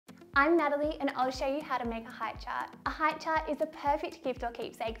I'm Natalie and I'll show you how to make a height chart. A height chart is a perfect gift or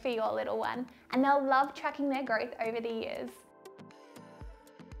keepsake for your little one, and they'll love tracking their growth over the years.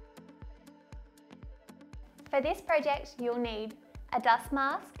 For this project, you'll need a dust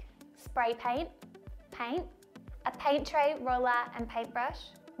mask, spray paint, paint, a paint tray, roller and paintbrush,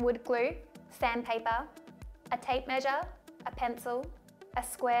 wood glue, sandpaper, a tape measure, a pencil, a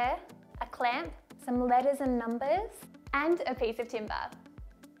square, a clamp, some letters and numbers, and a piece of timber.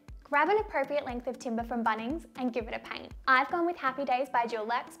 Grab an appropriate length of timber from Bunnings and give it a paint. I've gone with Happy Days by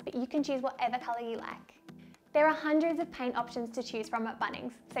Dulux, but you can choose whatever colour you like. There are hundreds of paint options to choose from at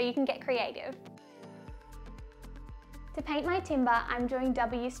Bunnings, so you can get creative. To paint my timber, I'm doing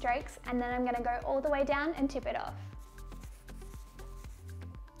W strokes and then I'm going to go all the way down and tip it off.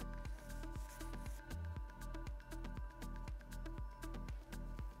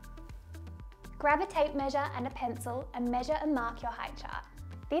 Grab a tape measure and a pencil and measure and mark your height chart.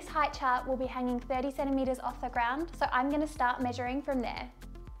 This height chart will be hanging 30 centimetres off the ground, so I'm going to start measuring from there.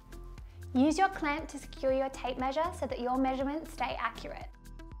 Use your clamp to secure your tape measure so that your measurements stay accurate.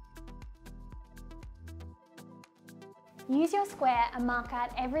 Use your square and mark out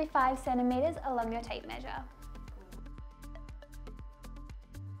every 5 centimetres along your tape measure.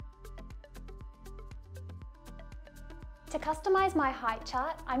 To customise my height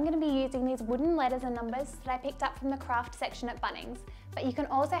chart, I'm going to be using these wooden letters and numbers that I picked up from the craft section at Bunnings, but you can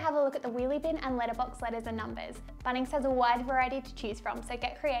also have a look at the wheelie bin and letterbox letters and numbers. Bunnings has a wide variety to choose from, so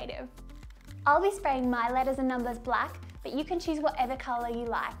get creative. I'll be spraying my letters and numbers black, but you can choose whatever colour you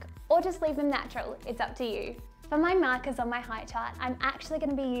like, or just leave them natural, it's up to you. For my markers on my height chart, I'm actually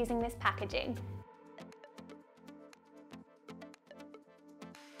going to be using this packaging.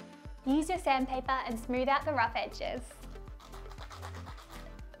 Use your sandpaper and smooth out the rough edges.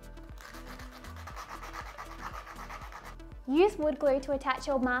 Use wood glue to attach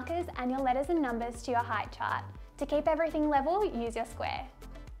your markers and your letters and numbers to your height chart. To keep everything level, use your square.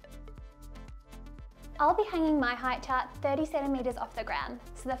 I'll be hanging my height chart 30 centimetres off the ground,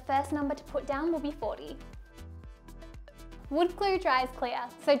 so the first number to put down will be 40. Wood glue dries clear,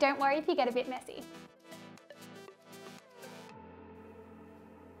 so don't worry if you get a bit messy.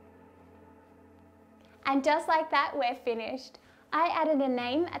 And just like that, we're finished. I added a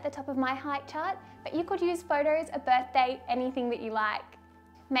name at the top of my height chart, but you could use photos, a birthday, anything that you like.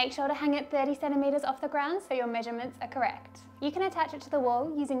 Make sure to hang it 30 centimetres off the ground so your measurements are correct. You can attach it to the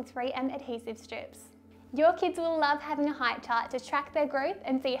wall using 3M adhesive strips. Your kids will love having a height chart to track their growth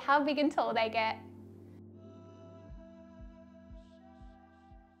and see how big and tall they get.